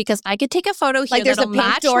go here because I could take a photo here. Like there's a that'll pink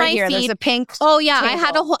match door my here. feed. There's a pink. Oh yeah,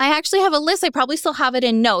 table. I actually have a list. I probably still have it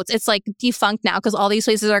in notes. It's like defunct now because all these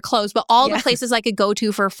places are closed. But all the places I could go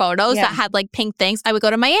to for photos that had like pink things, I would go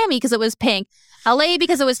to Miami because it was pink, LA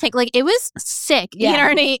because it was pink. Like it was sick. You know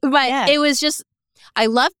what I mean? But it was just. I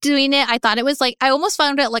loved doing it. I thought it was like, I almost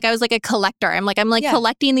found it like I was like a collector. I'm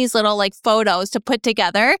collecting these little like photos to put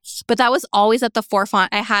together. But that was always at the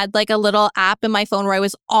forefront. I had like a little app in my phone where I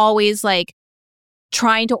was always like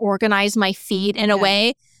trying to organize my feed in a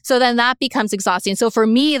way. So then that becomes exhausting. So for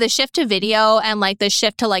me, the shift to video and like the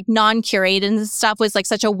shift to like non-curated and stuff was like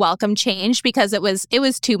such a welcome change because it was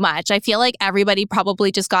too much. I feel like everybody probably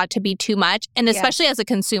just got to be too much. And especially as a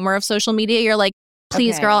consumer of social media, you're like,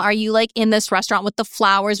 please, girl, are you like in this restaurant with the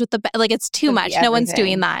flowers, with the, like it's too much. No one's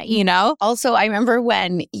doing that, you know? Also, I remember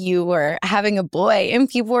when you were having a boy and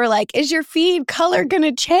people were like, is your feed color going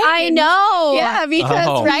to change? I know. Yeah,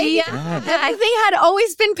 because, everything had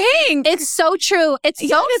always been pink. It's so true. It's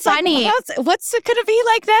so funny. Like, what's it going to be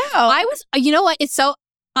like now? You know what?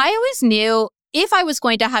 I always knew if I was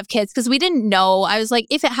going to have kids, because we didn't know, I was like,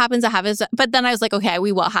 if it happens, it happens. But then I was like, okay,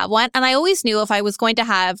 we will have one. And I always knew if I was going to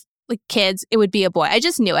have like kids, it would be a boy. I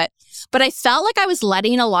just knew it. But I felt like I was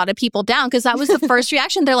letting a lot of people down because that was the first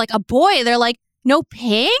reaction. They're like, a boy. They're like, no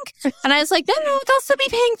pink? And I was like, no, they'll still be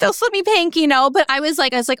pink. They'll still be pink, you know? But I was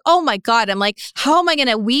like, oh my God. I'm like, how am I going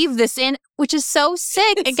to weave this in? Which is so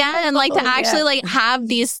sick again, like to actually like have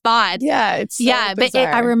these thoughts. Yeah. It's so but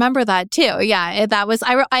I remember that too. Yeah. That was,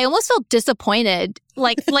 I almost felt disappointed.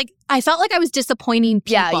 Like I felt like I was disappointing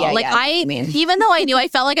people. Even though I knew, I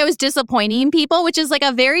felt like I was disappointing people, which is like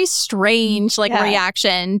a very strange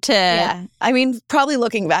reaction to. Yeah. I mean, probably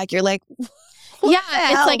looking back, you're like,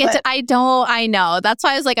 I know. That's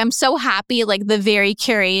why I was like, I'm so happy, like the very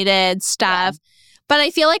curated stuff. Yeah. But I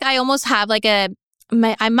feel like I almost have I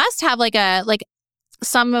must have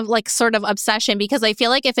some of like sort of obsession, because I feel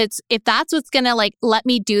like if that's what's gonna like let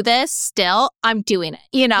me do this still, I'm doing it,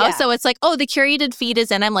 you know? Yeah. So it's like, oh, the curated feed is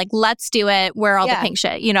in. I'm like, let's do it. Where all the pink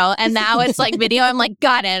shit, you know? And now it's like video. I'm like,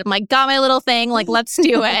 got it. I'm like, got my little thing. Like, let's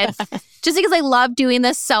do it. Just because I love doing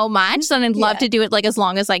this so much, and I'd love to do it like as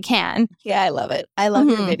long as I can. Yeah, I love it. I love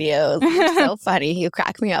your videos. You're so funny. You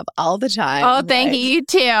crack me up all the time. Oh, thank you. You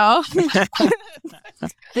too.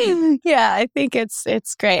 Yeah, I think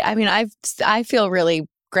it's great. I mean, I feel really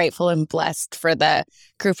grateful and blessed for the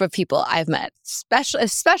group of people I've met,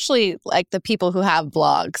 especially like the people who have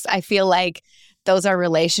blogs. I feel like those are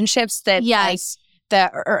relationships that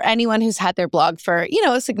or anyone who's had their blog for, you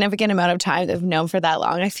know, a significant amount of time, they've known for that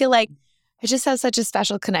long. I feel like it just has such a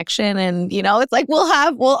special connection, and you know, it's like we'll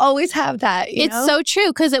always have that. It's so true,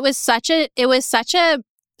 because it was such a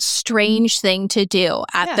strange thing to do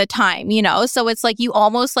at the time, you know? So it's like you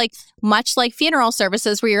almost like, much like funeral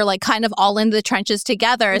services where you're like kind of all in the trenches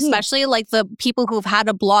together, especially like the people who've had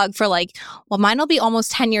a blog for like, well, mine will be almost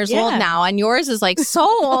 10 years old now, and yours is like so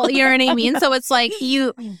old, you know what I mean? So it's like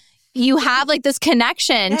you have like this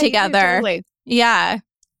connection together. Totally. Yeah.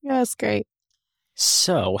 Yeah, that's great.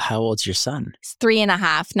 So how old's your son? He's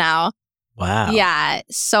 3.5 now. Wow. Yeah.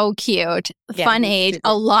 So cute. Fun age.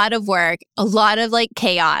 A lot of work. A lot of like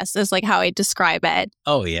chaos is like how I describe it.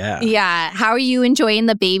 Oh, yeah. Yeah. How are you enjoying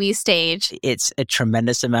the baby stage? It's a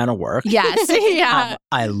tremendous amount of work. Yes. Yeah.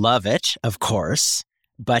 I love it, of course.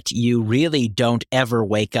 But you really don't ever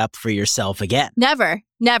wake up for yourself again. Never.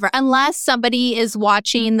 Unless somebody is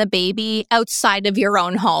watching the baby outside of your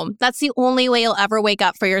own home. That's the only way you'll ever wake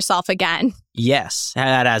up for yourself again. Yes.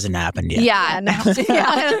 That hasn't happened yet. Yeah. No.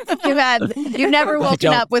 You've never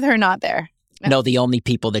woken up with her not there. No, the only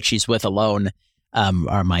people that she's with alone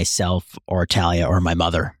are myself or Talia or my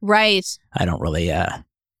mother. Right. I don't really,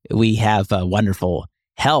 we have wonderful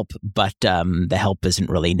help, but the help isn't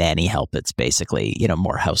really nanny help. It's basically, you know,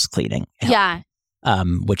 more house cleaning help. Yeah.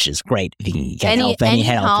 Which is great. If you can get any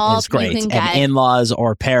help is great. And in-laws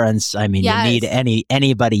or parents, I mean, you need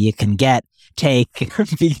anybody you can take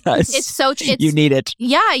because it's so you need it.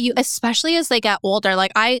 Yeah, you as they get older.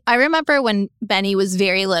 Like I remember when Benny was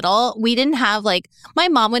very little, we didn't have like, my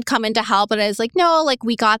mom would come in to help, but I was like, no, like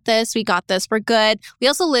we got this, we're good. We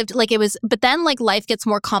also lived like but then like life gets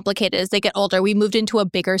more complicated as they get older. We moved into a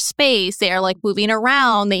bigger space. They are like moving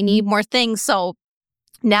around. They need more things. So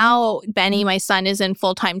now Benny, my son, is in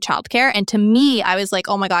full-time childcare. And to me, I was like,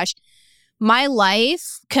 oh my gosh, my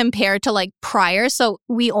life compared to like prior. So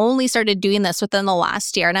we only started doing this within the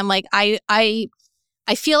last year. And I'm like, I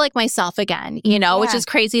feel like myself again, you know, which is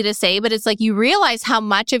crazy to say, but it's like you realize how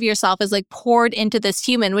much of yourself is like poured into this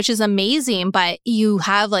human, which is amazing, but you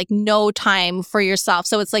have like no time for yourself.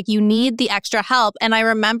 So it's like you need the extra help. And I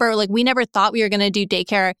remember like we never thought we were going to do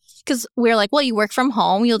daycare because we were like, well, you work from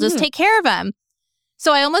home, you'll just take care of him.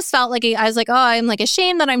 So I almost felt like I was like, oh, I'm like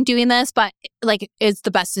ashamed that I'm doing this, but like it's the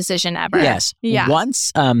best decision ever. Yes. Yeah.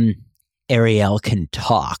 Once Ariel can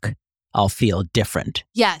talk, I'll feel different.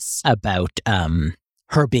 Yes. About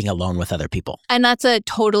her being alone with other people. And that's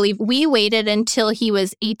we waited until he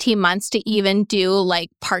was 18 months to even do like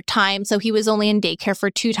part-time. So he was only in daycare for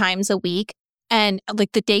 2 times a week. And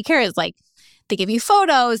like the daycare is like, they give you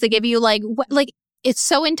photos, they give you like it's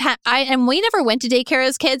so intense. And we never went to daycare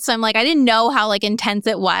as kids. So I'm like, I didn't know how like intense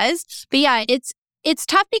it was. But yeah, it's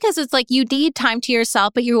tough because it's like you need time to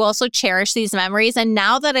yourself, but you also cherish these memories. And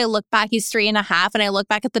now that I look back, he's 3.5 and I look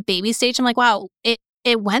back at the baby stage, I'm like, wow, it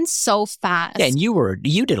went so fast. Yeah, and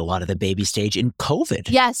you did a lot of the baby stage in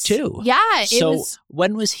COVID. Yes. Too. Yeah. So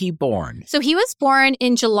when was he born? So he was born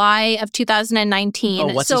in July of 2019.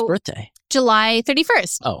 Oh, what's his birthday? July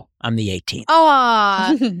 31st. Oh, I'm the 18th.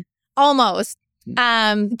 Oh, almost.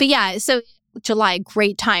 But yeah, so July,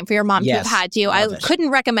 great time for your mom to have had you. I couldn't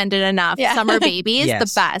recommend it enough. Yeah. Summer babies,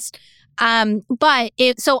 the best. But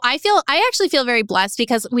I actually feel very blessed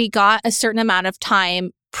because we got a certain amount of time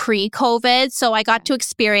pre-COVID. So I got to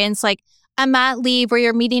experience like a mat leave where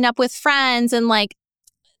you're meeting up with friends and like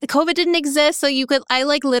COVID didn't exist. So I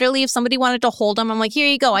like literally, if somebody wanted to hold him, I'm like, here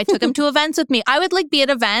you go. I took him to events with me. I would like be at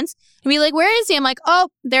events and be like, where is he? I'm like, oh,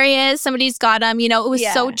 there he is. Somebody's got him. You know, it was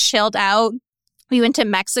so chilled out. We went to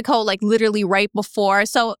Mexico like literally right before.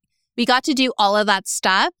 So we got to do all of that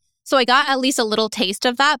stuff. So I got at least a little taste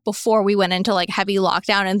of that before we went into like heavy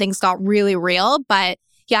lockdown and things got really real. But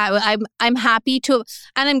yeah, I'm happy to,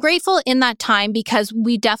 and I'm grateful in that time because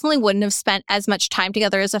we definitely wouldn't have spent as much time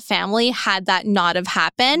together as a family had that not have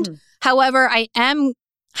happened. However, I am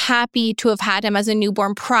happy to have had him as a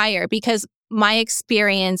newborn prior because my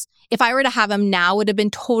experience, if I were to have him now, would have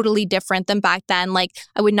been totally different than back then. Like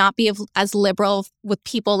I would not be as liberal with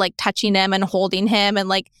people like touching him and holding him, and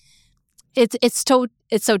like it's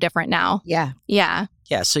so different now. Yeah. Yeah.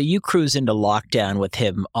 Yeah, so you cruise into lockdown with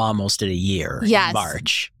him almost at a year in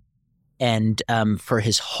March. And for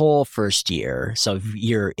his whole first year, so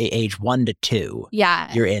you're age 1 to 2,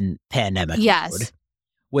 you're in pandemic mode,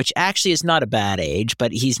 which actually is not a bad age,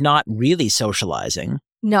 but he's not really socializing.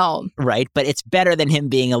 No. Right? But it's better than him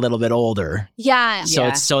being a little bit older. Yeah.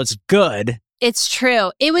 So it's good. It's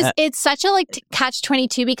true. It's such a like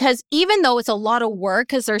catch-22 because even though it's a lot of work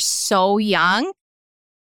because they're so young,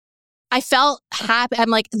 I felt happy. I'm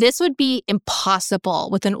like, this would be impossible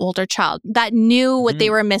with an older child that knew what they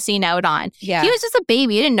were missing out on. Yeah. He was just a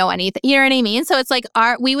baby. He didn't know anything. You know what I mean? So it's like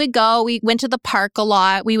we went to the park a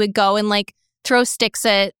lot. We would go and like throw sticks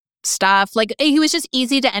at stuff. Like he was just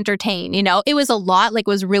easy to entertain, you know? It was a lot, like it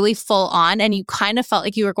was really full on and you kind of felt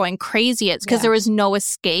like you were going crazy. It's because there was no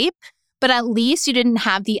escape. But at least you didn't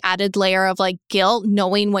have the added layer of like guilt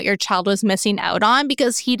knowing what your child was missing out on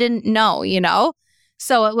because he didn't know, you know?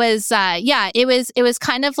 So it was, it was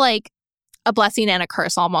kind of like a blessing and a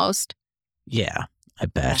curse almost. Yeah, I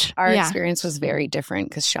bet. Our experience was very different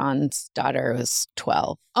because Sean's daughter was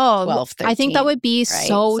 12. Oh, 12, 13, I think that would be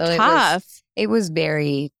so tough. It was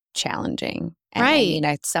very challenging. And right. I mean,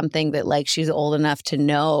 it's something that like she's old enough to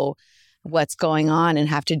know what's going on and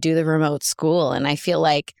have to do the remote school. And I feel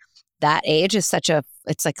like that age is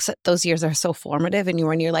it's like those years are so formative and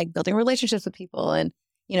when you're like building relationships with people and,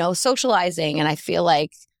 you know, socializing. And I feel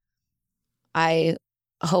like I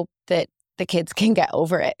hope that the kids can get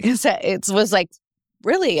over it because it was like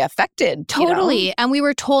really affected. Totally. You know? And we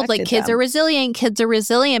were told like kids are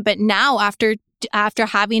resilient. But now after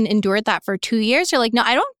having endured that for 2 years, you're like, no,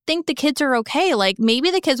 I don't think the kids are okay. Like maybe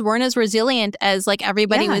the kids weren't as resilient as like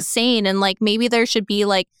everybody was saying. And like maybe there should be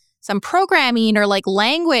like some programming or like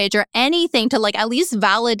language or anything to like at least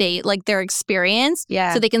validate like their experience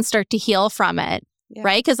so they can start to heal from it. Yeah.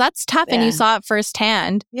 Right? Because that's tough and you saw it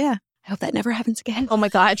firsthand. Yeah. I hope that never happens again. Oh my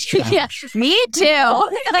God. Yeah. Me too.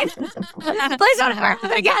 Please don't ever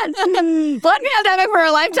happen again. One pandemic for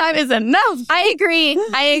a lifetime is enough. I agree.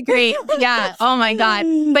 Yeah. Oh my God.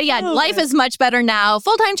 But yeah, life is much better now.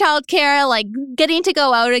 Full-time childcare, like getting to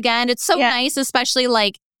go out again. It's so nice, especially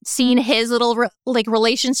like seeing his little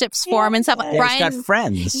relationships form and stuff. Yeah, Brian, he's got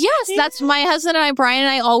friends. Yes, that's my husband and I. Brian and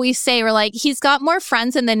I always say we're like he's got more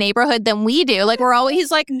friends in the neighborhood than we do. Like he's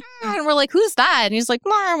like, and we're like, who's that? And he's like,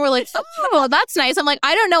 Mom. We're like, oh, well, that's nice. I'm like,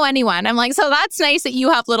 I don't know anyone. I'm like, so that's nice that you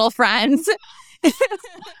have little friends.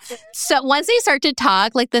 So once they start to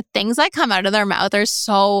talk, like the things that come out of their mouth are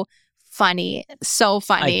so funny.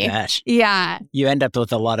 I bet. Yeah. You end up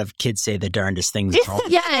with a lot of kids say the darndest things.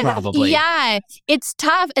 Probably. Yeah. It's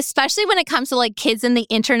tough, especially when it comes to like kids and the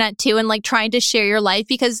internet too and like trying to share your life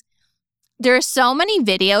because there are so many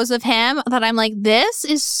videos of him that I'm like, this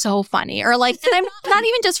is so funny. Or like, and I'm not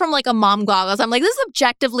even just from like a mom goggles. I'm like, this is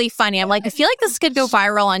objectively funny. I'm like, I feel like this could go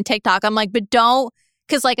viral on TikTok. I'm like, but don't,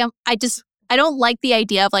 because like I don't like the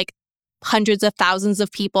idea of like hundreds of thousands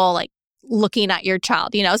of people like looking at your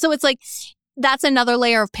child, you know? So it's like, that's another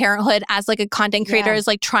layer of parenthood as like a content creator is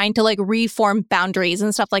like trying to like reform boundaries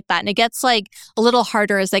and stuff like that. And it gets like a little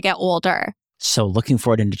harder as they get older. So looking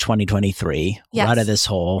forward into 2023, a lot of this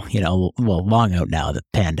whole, long out now, the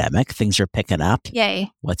pandemic, things are picking up.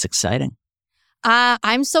 Yay. What's exciting?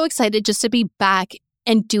 I'm so excited just to be back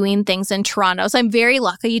and doing things in Toronto. So I'm very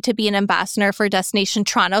lucky to be an ambassador for Destination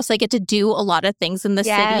Toronto. So I get to do a lot of things in the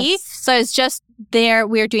city. So I was just there.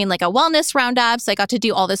 We were doing like a wellness roundup. So I got to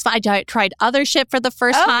do all this. I tried other ship for the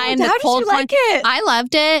first time. How did you like it? I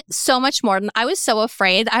loved it so much more. I was so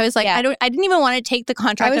afraid. I was like, I didn't even want to take the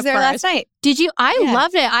contract. I was there last night. Did you? I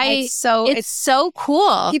loved it. It's so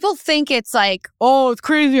cool. People think it's like, oh, it's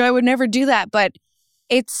crazy. I would never do that. But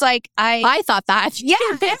it's like, I thought that. Yeah.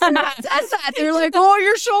 That's that. They're like, oh,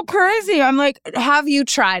 you're so crazy. I'm like, have you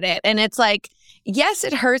tried it? And it's like, yes,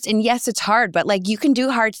 it hurts. And yes, it's hard. But like, you can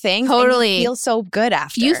do hard things. Totally. And you feel so good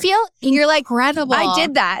after. You're like incredible. I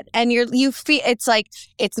did that. And you feel, it's like,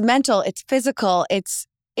 it's mental, it's physical. It's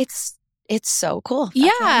It's so cool. That's Yeah.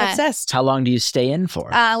 why I'm obsessed. How long do you stay in for?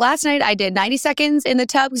 Last night I did 90 seconds in the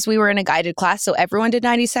tub because we were in a guided class. So everyone did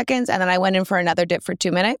 90 seconds. And then I went in for another dip for 2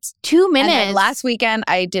 minutes. 2 And minutes. then last weekend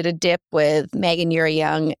I did a dip with Megan Uri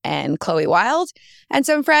Young and Chloe Wild and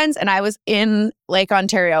some friends. And I was in Lake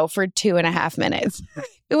Ontario for 2.5 minutes.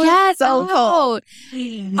 It was so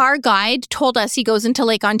cool. Our guide told us he goes into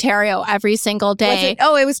Lake Ontario every single day.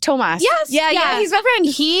 It was Tomas. Yes. Yeah. He's my friend.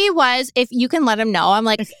 He was, if you can let him know, I'm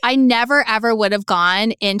like, I never ever would have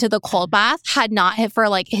gone into the cold bath had not hit for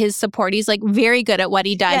like his support. He's like very good at what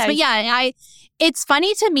he does. Yeah. But it's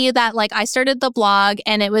funny to me that like I started the blog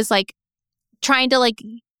and it was like trying to like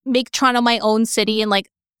make Toronto my own city and like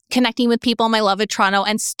connecting with people in my love of Toronto,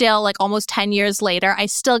 and still like almost 10 years later, I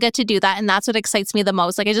still get to do that. And that's what excites me the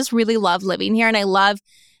most. Like I just really love living here and I love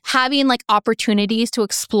having like opportunities to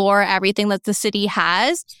explore everything that the city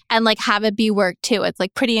has and like have it be work too. It's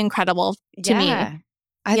like pretty incredible to me.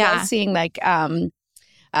 I love seeing like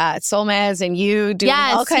Solmaz and you doing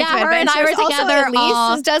all kinds of her adventures. and I were together.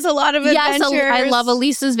 Also, Elise does a lot of adventures. I love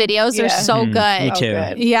Elise's videos. They're so good. Me too.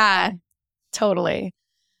 Good. Yeah. Totally.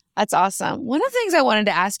 That's awesome. One of the things I wanted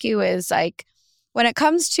to ask you is like, when it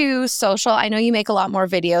comes to social, I know you make a lot more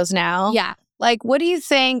videos now. Yeah. Like, what do you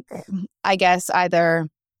think, I guess, either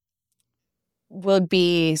would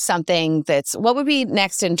be something what would be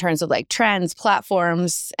next in terms of like trends,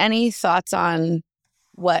 platforms? Any thoughts on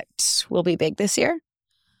what will be big this year?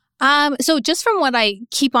 So just from what I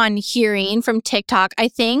keep on hearing from TikTok, I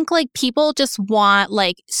think like people just want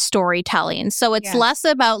like storytelling. So it's less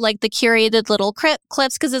about like the curated little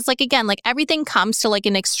clips because it's like, again, like everything comes to like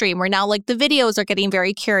an extreme where now like the videos are getting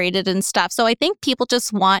very curated and stuff. So I think people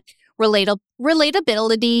just want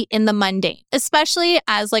relatability in the mundane, especially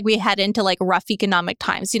as like we head into like rough economic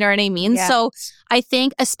times. You know what I mean? Yeah. So I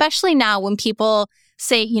think especially now when people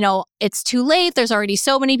say, you know, it's too late. There's already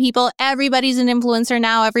so many people. Everybody's an influencer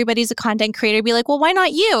now. Everybody's a content creator. Be like, well, why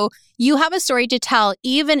not you? You have a story to tell,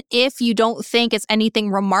 even if you don't think it's anything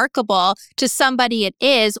remarkable to somebody it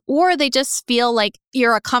is, or they just feel like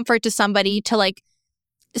you're a comfort to somebody to like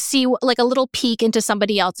see like a little peek into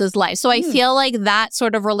somebody else's life. So I feel like that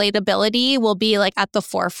sort of relatability will be like at the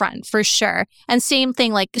forefront for sure. And same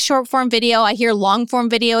thing, like short form video. I hear long form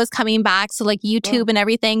video is coming back. So like YouTube and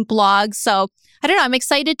everything, blogs. So I don't know. I'm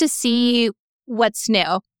excited to see what's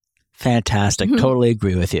new. Fantastic. Totally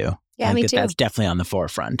agree with you. Yeah, me too. That's definitely on the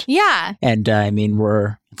forefront. Yeah. And I mean,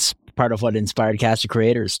 it's part of what inspired Cast of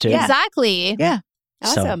Creators too. Yeah. Exactly. Yeah.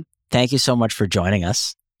 So, Awesome. thank you so much for joining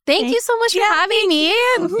us. Thank you so much for having me.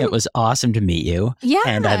 It was awesome to meet you. Yeah.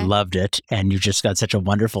 And I loved it. And you just got such a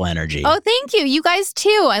wonderful energy. Oh, thank you. You guys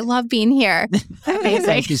too. I love being here. Amazing.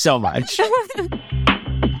 Thank you so much.